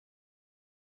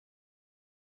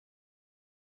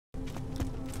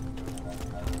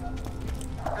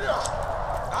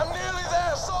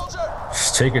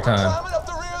Take your time. Climbing up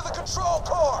the rear of the control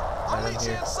core. I'll meet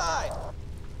you inside.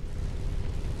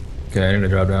 Okay, I need to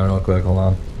drop down real quick. Hold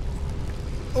on.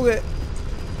 Okay.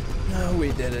 No,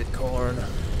 we did it, Corn.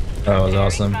 That was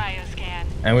awesome.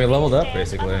 And we leveled up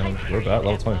basically. And we're about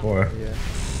level 24. Yeah.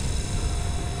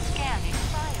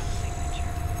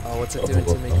 Oh, what's it doing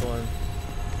to me, Corn?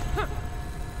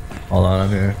 Hold on, I'm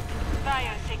here.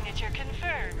 Biosignature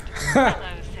confirmed. Hello,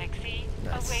 sexy.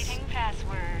 Nice. Awaiting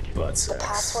password. Butt The sex.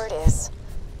 password is,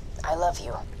 I love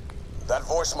you. That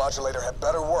voice modulator had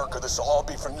better work, or this will all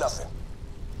be for nothing.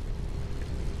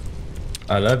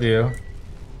 I love you.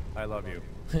 I love you.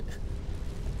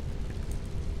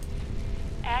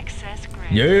 Access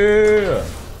granted. Yeah.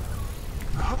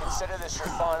 Consider this your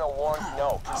final warning.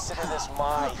 No, consider this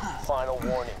my final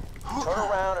warning. Turn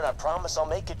around and I promise I'll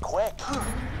make it quick.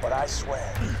 But I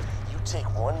swear, you take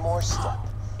one more step,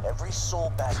 every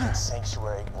soul back in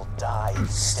Sanctuary will die.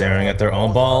 Staring at their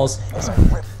own balls. As I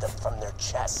rip them from their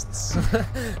chests.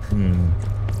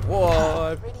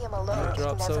 What? Iridium alone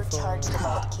Drop can so never far. charge the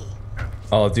vault key.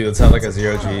 Oh, dude, it sounds like a It's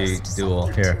zero G catalyst, duel.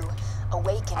 something Here. to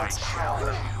awaken its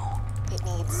power. It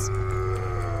needs a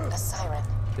siren.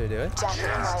 Did we do it? Jack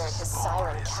acquired his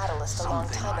siren catalyst a long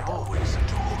time ago. He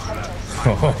kept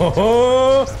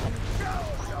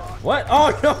What?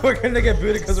 Oh no, we're gonna get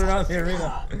booted because we're not in the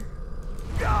arena.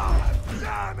 Oh,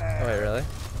 wait, really?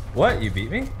 What? You beat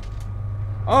me?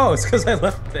 Oh, it's because I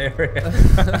left the area.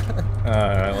 Alright, well,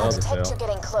 that was a detect fail. you're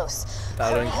getting close.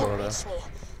 That Hurry would've and been cool, reach me.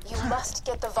 You must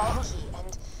get the vault key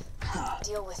and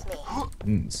deal with me.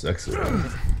 Sexy.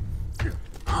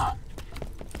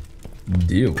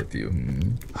 Deal with you.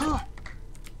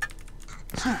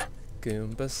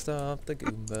 Goomba, stop the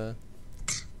Goomba.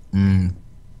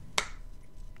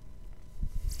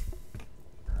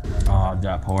 Oh,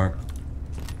 that pork.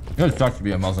 It sucks to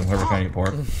be a Muslim. Whoever can eat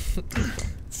pork.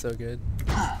 So good.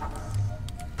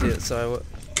 Dude, so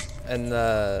and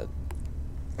at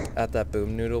that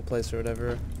boom noodle place or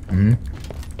whatever,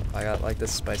 I got like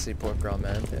this spicy pork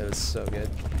ramen. It was so good.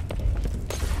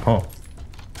 Oh.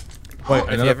 Wait, you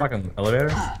another ever- fucking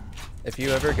elevator? If you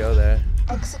ever go there,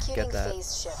 Executing Get that.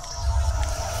 phase shift.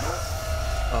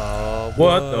 oh,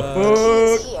 What the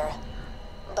Key is fuck? here,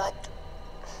 but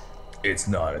It's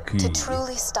not a key. to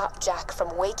truly stop Jack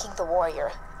from waking the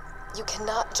warrior, you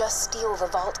cannot just steal the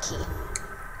vault key.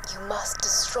 You must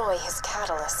destroy his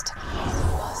catalyst. You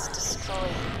must destroy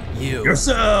you.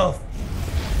 Yourself!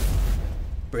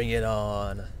 Bring it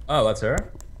on. Oh, that's her?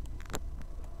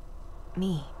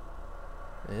 Me.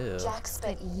 Ew. Jack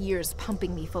spent Spent years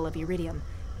pumping me full of iridium,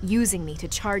 using me to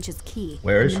charge his key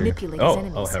Where is and she? manipulate his Oh,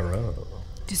 enemies. oh, hello.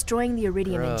 Destroying the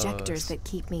iridium Gross. injectors that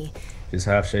keep me She's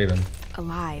half shaven.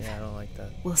 alive Yeah, I don't like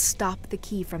that. will stop the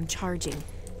key from charging,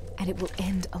 and it will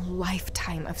end a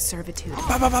lifetime of servitude. Get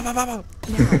the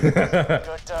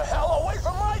hell away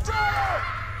from my door!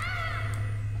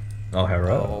 Oh,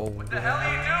 hello. Oh, What the hell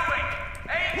are you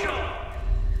doing? Angel!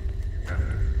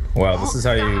 Wow, this is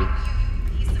how you.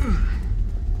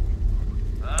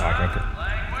 Oh, I can't.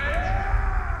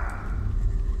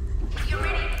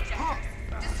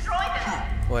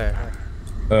 where?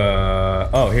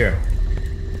 Oh, here.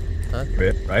 Huh?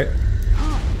 Right?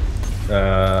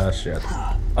 Shit.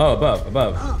 Oh, above.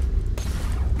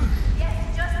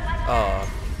 Oh,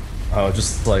 Oh,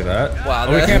 just like that? wow.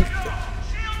 Oh, we that- can't.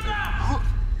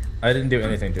 I didn't do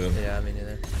anything to him. Yeah, me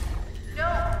neither. No,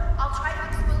 I'll try to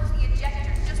expose the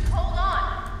injectors. Just hold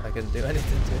on. I couldn't do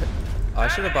anything to it. Oh, I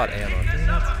should have bought ammo. I'm heading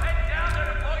down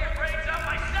there to blow your brains out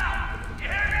myself. You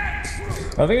hear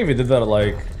me? I think if you did that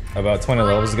like about 20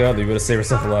 levels ago, you would have saved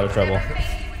yourself a lot of trouble.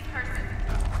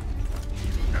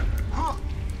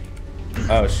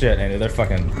 Oh shit, Andy, they're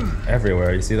fucking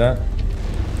everywhere. You see that?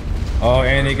 Oh,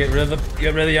 Andy, get rid of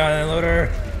the ion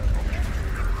loader.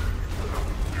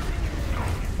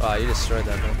 Wow, you destroyed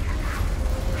that thing.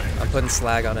 I'm putting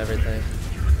slag on everything.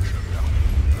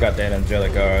 Got that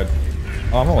angelic guard.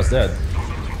 Oh, I'm almost dead.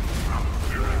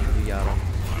 You got him.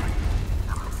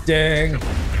 Dang.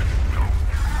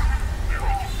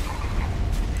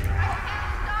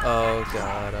 Oh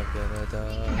god, I'm gonna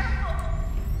die.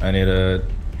 I need to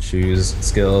choose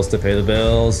skills to pay the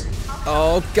bills.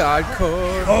 Oh god,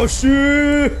 Core. Oh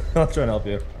shit! I'll try and help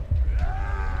you.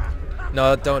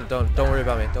 No, don't worry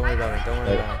about me. Don't worry about me. Don't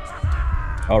worry about me.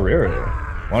 I'll rear it.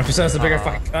 Why don't you send us a bigger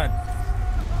fucking gun?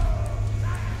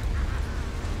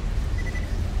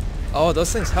 Oh,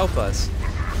 those things help us.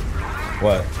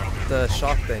 What? The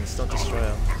shock things, don't destroy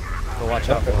them. But watch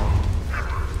out for them.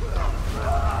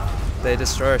 They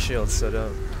destroy our shields, so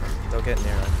don't get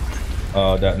near them.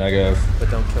 Oh, that negative. But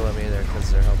don't kill them either,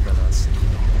 because they're helping us.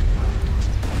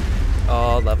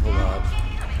 Oh, level up.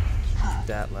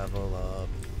 that level up.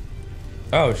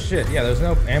 Oh shit, yeah, there's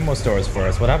no ammo stores for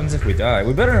us. What happens if we die?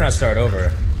 We better not start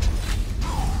over.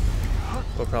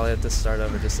 We'll probably have to start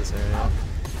over just this area.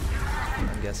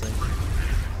 I'm guessing.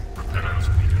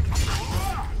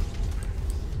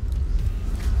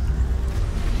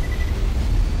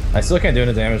 I still can't do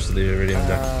any damage to the iridium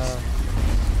deck.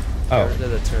 Get rid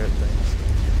of the turret things.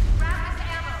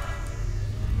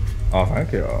 Oh,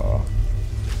 thank you.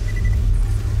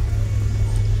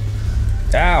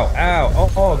 Ow, ow,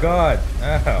 oh god,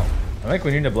 ow. I think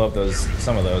we need to blow up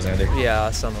some of those, Andy. Yeah,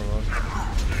 some of them.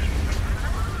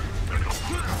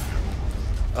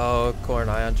 Oh, corn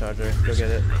ion charger. Go get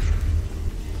it.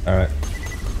 Alright.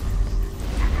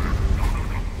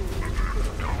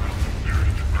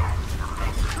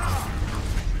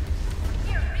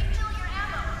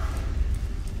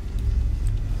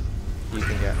 You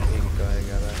can go ahead and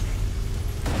grab that.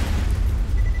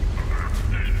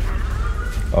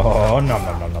 Oh, nom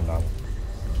nom nom nom nom.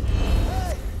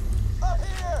 Hey! Up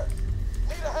here!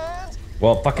 Need a hand?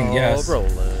 Well, fucking yes.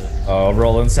 Roland. Oh,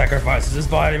 Roland sacrifices his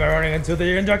body by running into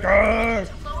the injector. Lower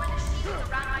the shields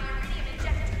around my iridium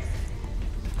injectors.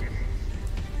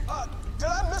 Did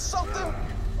I miss something?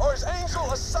 Or is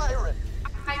Angel a siren?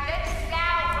 I bet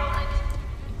now, Roland.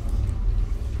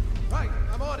 Right,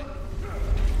 I'm on it.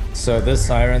 So this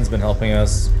siren's been helping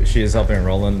us. She is helping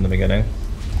Roland in the beginning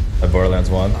of Borderlands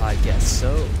 1. I guess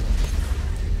so.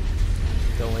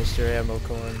 Don't waste your ammo,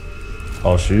 corn.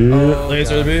 Oh shoot! Oh,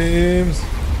 Laser God. beams!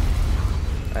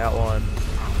 I got one.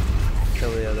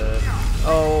 Kill the other.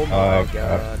 Oh my Oh,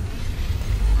 god.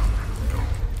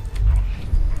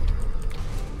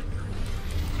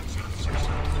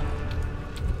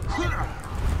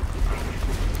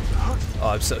 Oh,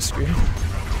 I'm so screwed.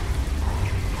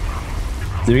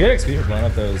 Did we get XP for blowing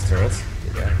up those turrets?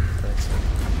 Yeah, thanks.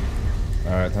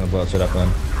 Alright, time to blow that shit up then.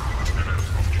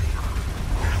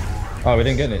 Oh, we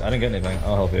didn't get any. I didn't get anything.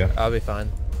 I'll help you. I'll be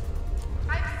fine.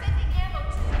 I'm sending ammo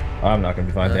to you. I'm not gonna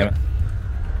be fine, damn it.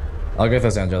 I'll get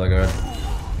this Angela guard.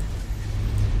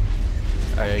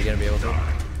 Are you gonna be able to?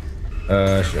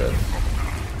 Should.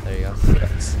 There you go.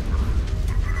 Yes.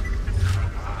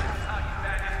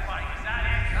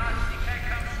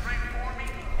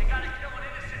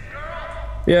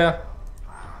 Yeah.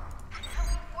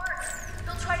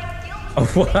 They'll try to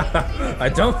kill me. I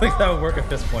don't think that would work at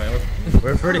this point.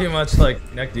 We're pretty much like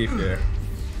neck deep here.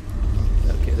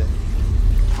 No kidding.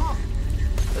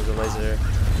 There's a laser.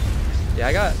 Yeah,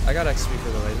 I got XP for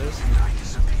the lasers.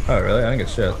 Oh really? I didn't get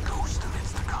shit.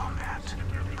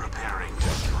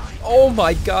 Oh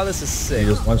my god, this is sick.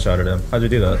 You just one-shotted him. How'd you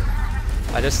do that?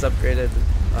 I just upgraded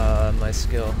my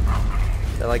skill.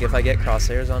 That, like, if I get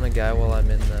crosshairs on a guy while I'm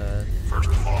in the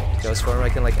ghost form, I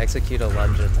can like execute a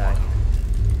lunge attack.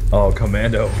 Oh,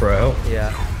 Commando Pro.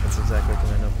 Yeah, that's exactly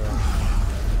Commando Pro.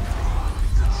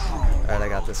 Alright, I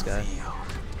got this guy.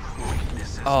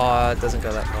 Oh, it doesn't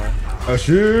go that far. Oh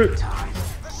shoot! The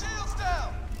shield's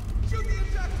down! Shoot the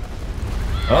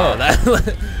injector! Oh, that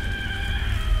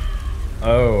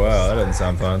oh wow, that doesn't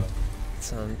sound fun.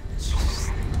 sounds.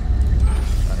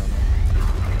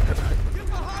 Get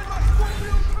behind my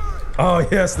scorpion turret! Oh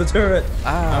yes, the turret!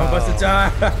 I'm about to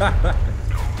die!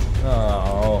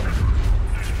 Oh.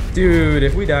 Dude,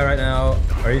 if we die right now,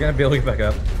 are you gonna be able to get back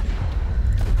up?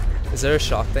 Is there a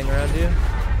shock thing around you?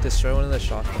 Destroy one of the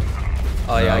shock things.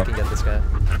 Oh yeah, I No. can get this guy.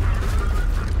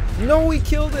 No, we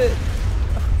killed it!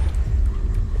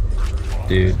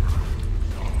 Dude.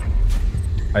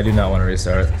 I do not want to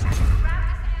restart.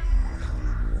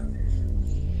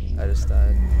 I just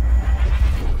died.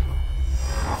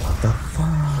 What the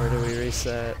fuck? Where do we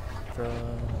reset from?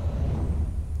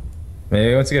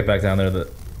 Maybe once you get back down there,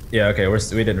 yeah, okay, we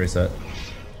didn't reset.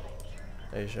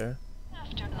 Are you sure?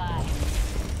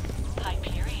 Afterlife.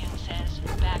 Hyperion says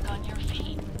back on your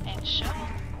feet and show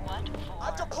what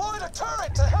I've for. deployed a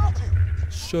turret to help you!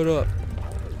 Shut up.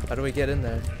 How do we get in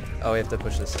there? Oh, we have to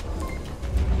push this.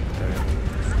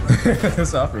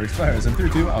 This offer expires in 3,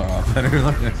 2, oh, better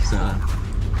luck next time.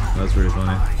 That's pretty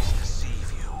funny.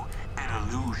 Deceive you. An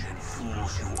illusion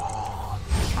fools you all.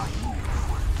 I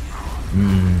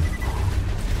move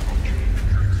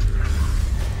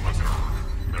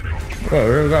Oh,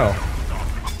 here we go.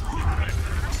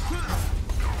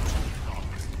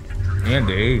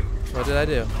 Andy. What did I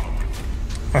do?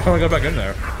 How do I go back in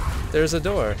there? There's a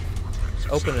door.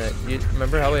 Open it. You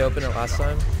remember how we opened it last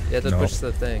time? You had to No. push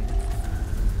the thing.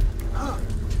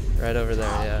 Right over there,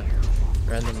 yeah.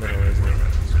 Right in the middle is the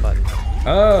button.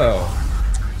 Oh.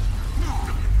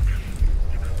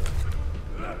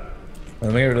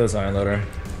 Let me get rid of this iron loader.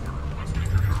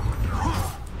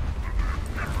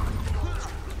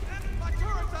 My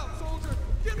turret's out, soldier!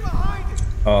 Get behind it!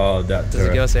 Oh, that Does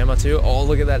it give us ammo too? Oh,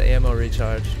 look at that ammo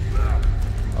recharge.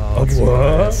 Oh, it's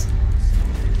what?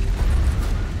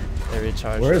 They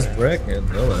recharged. Where's her. Brick and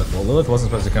Lilith? Well, Lilith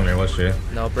wasn't supposed to come here, was she?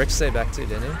 No, Brick stayed back too,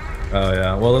 didn't he? Oh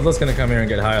yeah. Well, Lilith's gonna come here and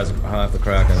get high off the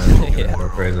crack and then Yeah. go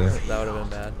crazy. That would have been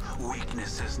bad.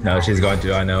 No, she's going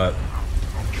to. I know it.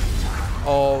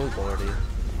 Oh lordy.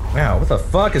 Wow, what the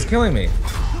fuck is killing me?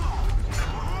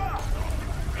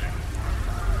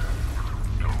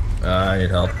 I need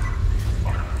help.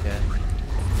 Okay.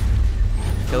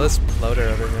 Kill this loader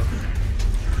over here.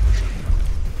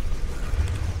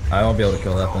 I won't be able to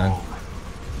kill that thing.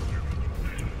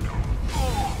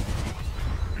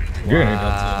 You're gonna need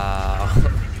help Wow.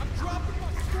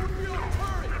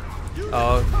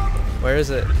 Oh, where is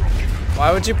it?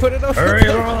 Why would you put it over Hurry,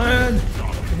 there? Roland!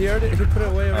 He put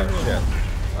it way over Oh here. shit.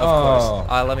 Of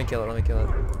course. Let me kill it, let me kill it.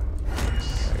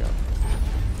 There we go.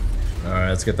 Alright,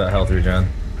 let's get that health regen.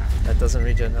 That doesn't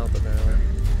regen health apparently.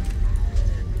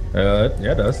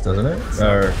 Yeah, it does, doesn't it? It's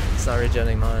not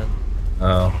regenning mine.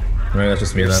 Oh, maybe that's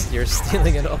just me then. You're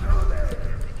stealing it all.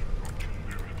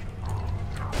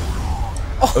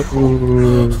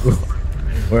 Ooh.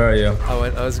 Where are you?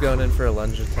 I was going in for a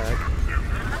lunge attack.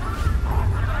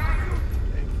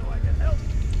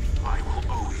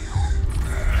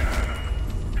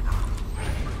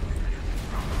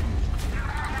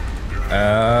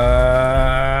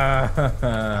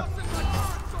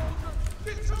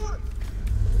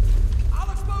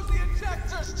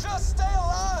 Just stay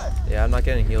alive. Yeah, I'm not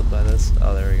getting healed by this.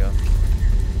 Oh, there we go.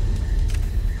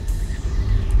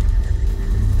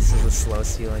 This is the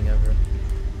slowest healing ever.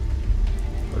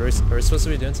 Are we supposed to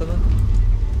be doing something?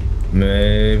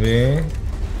 Maybe.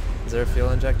 Is there a fuel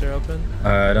injector open?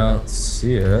 I don't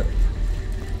see it.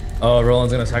 Oh,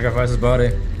 Roland's gonna sacrifice his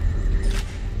body.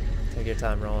 Take your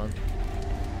time, Roland.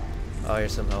 Oh,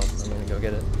 here's some health. I'm gonna go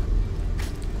get it.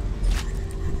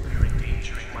 You're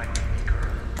endangering my baby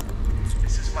girl.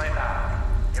 This is my vow.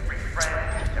 Every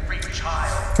friend, every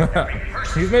child, every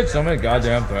person. He's made so many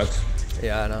goddamn threats.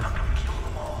 Yeah, I know.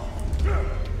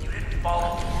 You didn't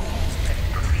follow the rules.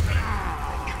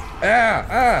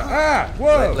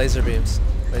 Whoa! Laser beams.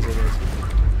 Laser beams.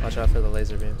 Watch out for the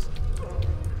laser beams.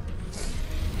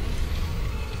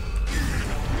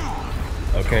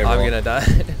 Okay, I'm Roland. gonna die.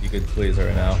 You could please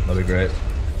hurry now. That'd be great.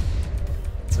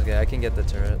 It's okay, I can get the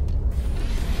turret.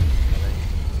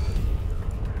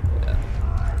 Yeah.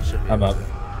 Should be I'm able up. to.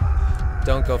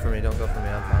 Don't go for me, don't go for me,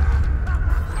 I'm fine.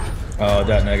 Oh,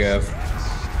 that negative.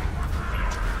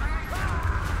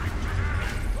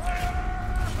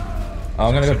 Oh,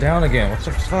 I'm gonna go down again. What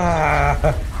the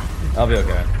fuck? I'll be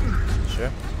okay. Sure?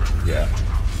 Yeah.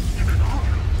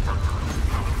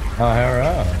 Oh,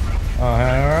 hello. Oh,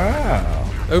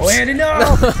 hello. Oops. Oh, Andy, no!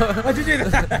 Why'd you do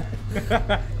that?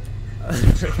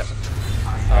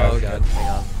 Oh god, hang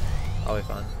on. I'll be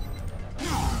fine.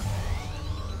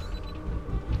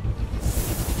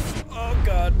 Oh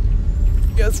god.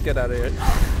 Let's get out of here.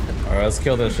 Alright, let's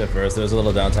kill this shit first. There's a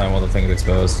little downtime while the thing's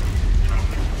exposed.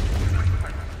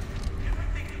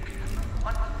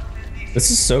 This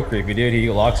is so creepy, dude. He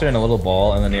locks her in a little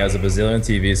ball and then he has a bazillion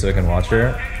TVs so he can watch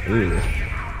her. Ooh.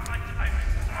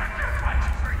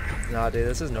 Nah, dude,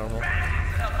 this is normal.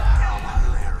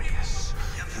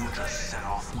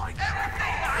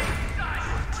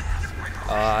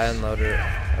 I unloaded it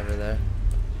over there.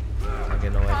 I'm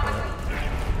getting away from it.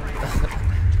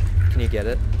 Can you get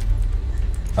it?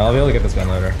 I'll be able to get this gun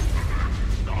later.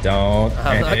 Don't.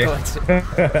 I'm not Andy. going to.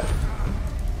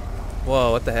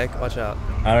 Whoa, what the heck? Watch out.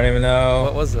 I don't even know.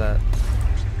 What was that?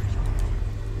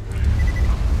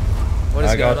 What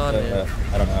is going on here?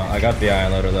 I don't know. I got the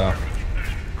ion loader though. I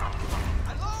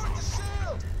lowered the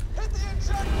shield. Hit the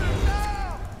injector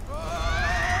now.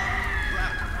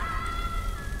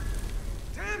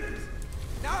 Damn it!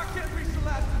 Now I can't reach the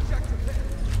last injector pin.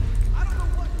 I don't know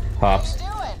what. Pops.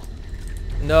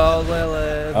 No,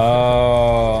 Lilith.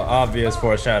 Oh, obvious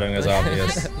foreshadowing is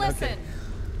obvious. Listen.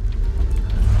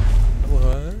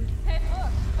 What? Hey,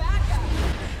 look, back up.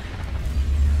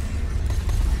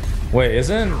 Wait,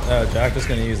 isn't Jack just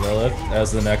gonna use Lilith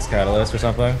as the next catalyst or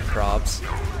something? Props.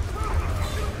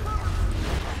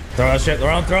 Throw that shit,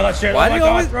 throw that shit! Why Oh do my you god,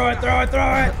 always- throw it!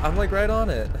 I'm like right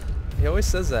on it. He always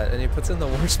says that, and he puts it in the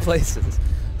worst places.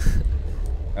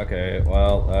 Okay,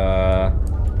 well,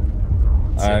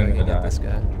 See if I I'm can gonna get die. this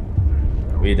guy.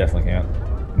 We definitely can't.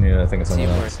 We need to think of something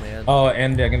Teamwork, else. man. Oh,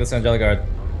 and I can get this Angelic Guard.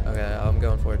 Okay, I'm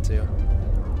going for it too.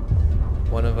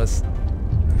 One of us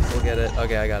will get it.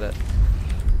 Okay, I got it.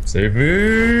 Save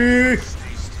me!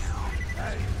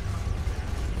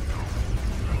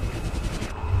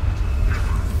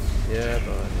 Yeah,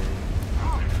 buddy.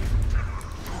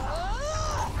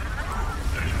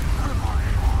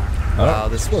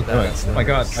 this Still doing. badass Oh my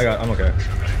god, loaders. I'm okay.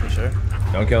 You sure?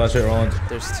 Don't kill that shit, Roland.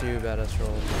 There's 2 badass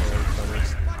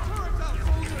loaders.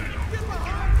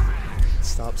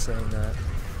 Stop saying that.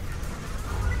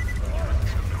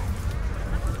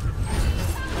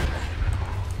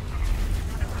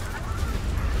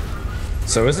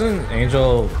 So isn't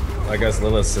Angel, I guess,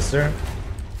 Lilith's sister?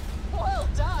 Well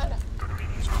done.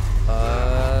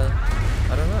 I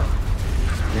don't know.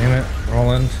 Damn it,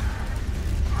 Roland.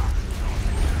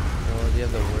 No, you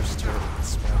have the worst turret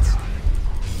spots.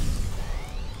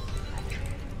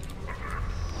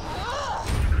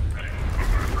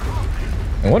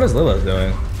 And what is Lilith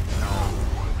doing?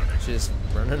 She's just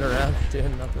running around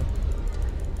doing nothing.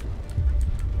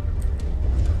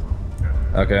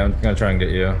 Okay, I'm gonna try and get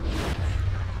you.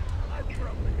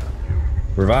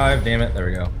 Revive, damn it, there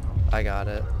we go. I got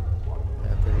it.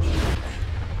 Yeah, I'm pretty sure.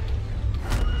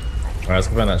 Alright, let's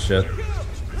go find that shit. Yeah,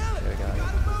 I got it.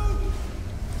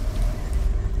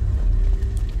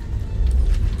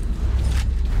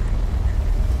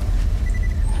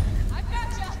 I've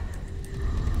got you.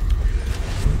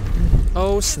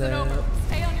 Oh snap.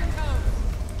 Stay on your toes.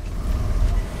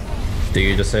 Did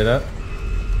you just say that?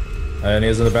 And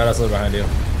he's in the badass load behind you.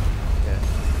 Okay.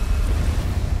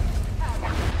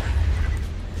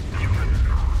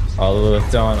 Oh,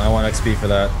 Lilith, don't. I want XP for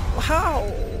that. How?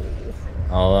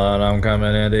 Hold on, I'm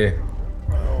coming, Andy. I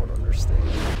don't understand.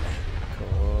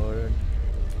 God.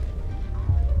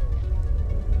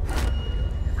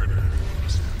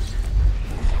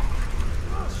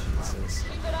 Jesus.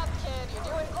 Keep it up, kid. You're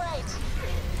doing great.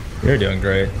 You're doing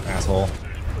great, asshole.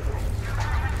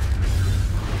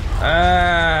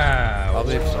 Ah! I'll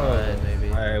be whoa. fine, maybe.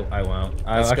 I won't.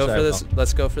 Let's go Actually, for I this. won't.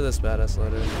 Let's go for this badass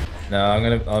loader. No, I'm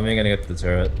gonna get to the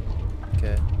turret.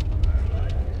 Okay.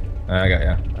 I got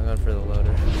ya. I'm going for the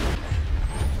loader.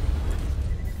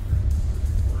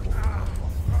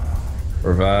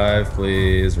 Revive,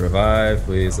 please. Revive,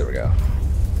 please. There we go.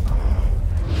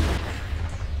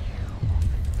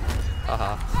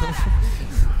 Haha.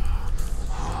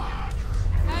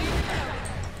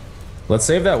 Let's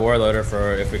save that war loader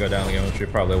for if we go down the game, which we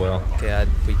probably will. Okay, I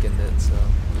weakened it, so.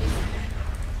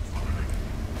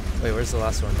 Wait, where's the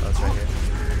last one? Oh, it's right here.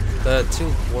 The 2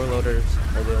 warloaders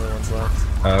are the only ones left.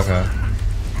 Oh, okay.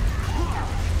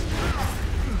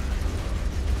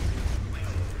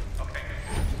 Okay.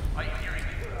 Are you hearing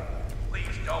me?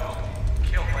 Please don't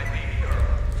kill my baby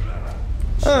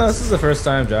girl. This is the first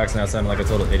time Jackson has sounded like a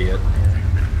total idiot.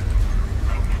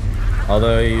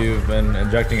 Although you've been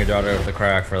injecting your daughter with the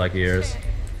crack for like years.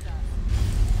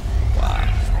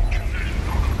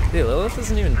 Dude, Lilith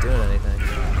isn't even doing anything.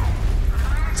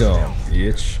 Dumb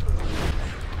bitch.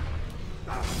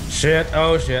 Shit,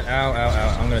 oh shit, ow, ow,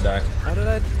 ow, I'm gonna die. How did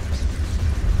I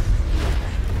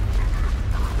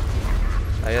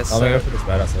guess I'm gonna go for this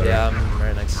badass loader. Yeah, I'm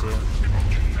right next to you.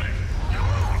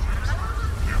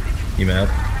 You mad?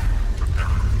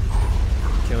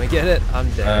 Can we get it? I'm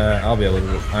dead. I'll be able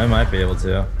to. I might be able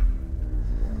to.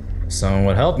 Someone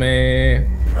would help me.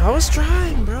 I was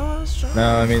trying, bro. I was trying.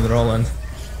 No, I mean Roland.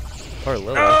 Or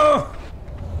Lilith. Oh!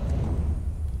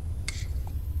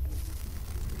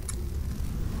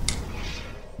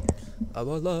 I'm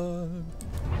alive.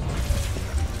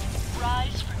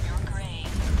 Rise from your grave.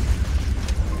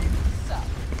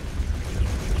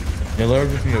 Your Lord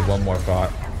just needed one more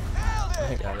thought.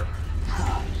 I got it.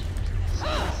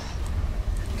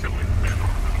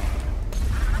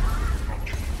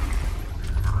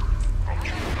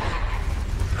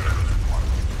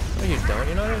 No, you don't.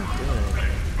 You're not even doing anything.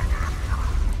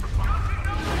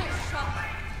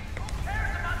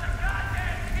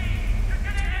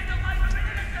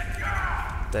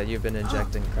 That you've been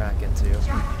injecting crack into. Jack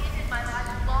ended my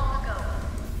life long ago.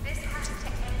 This has to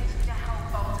end to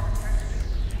help Vault Hunter.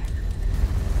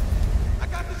 I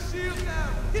got the shield now.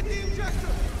 Hit the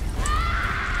injector.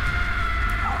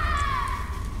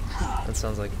 That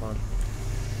sounds like fun.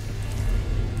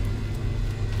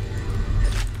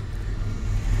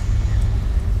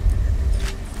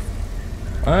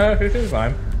 It seems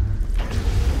fine.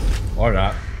 Or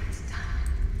not.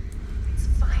 It's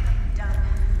finally done.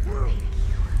 Thank you, friend.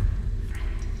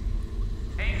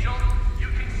 Angel, you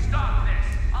can stop this.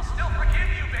 I'll still forgive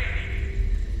you, baby.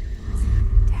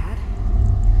 Dad,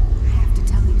 I have to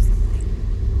tell you something.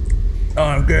 Oh,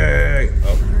 I'm gay.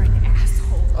 Oh. You're an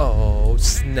asshole. Oh,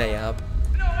 snap.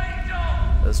 No,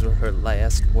 Angel! Those were her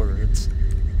last words.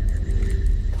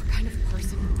 What kind of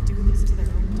person would do this to their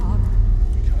own daughter?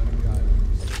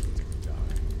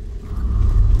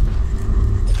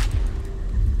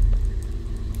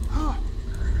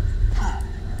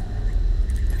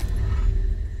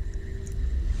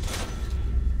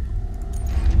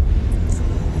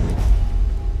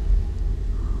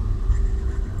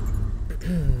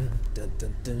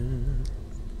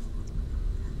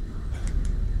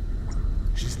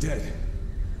 She's dead.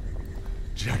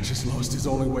 Jack just lost his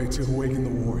only way to awaken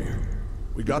the warrior.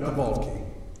 We got the vault key,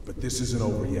 but this isn't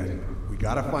over yet. We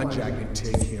gotta find Jack and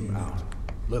take him out.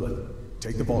 Lilith,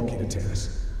 take the vault key to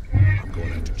Tannis. I'm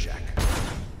going after Jack.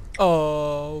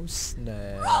 Oh,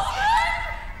 snap.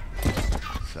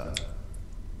 Son.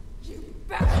 You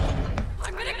bastard!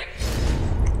 I'm gonna...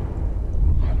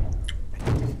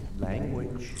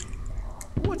 Language.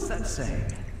 What's that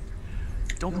saying?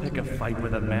 Don't pick a fight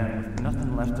with a man with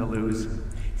nothing left to lose.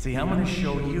 See, I'm gonna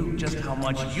show you just how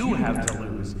much you have to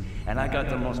lose. And I got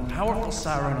the most powerful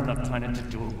siren on the planet to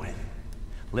do it with.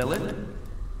 Lilith,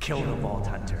 kill the Vault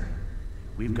Hunter.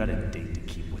 We've got a date to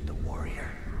keep with the warrior.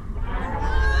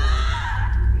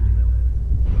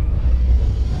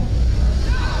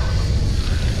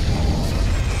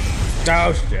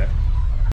 Oh shit.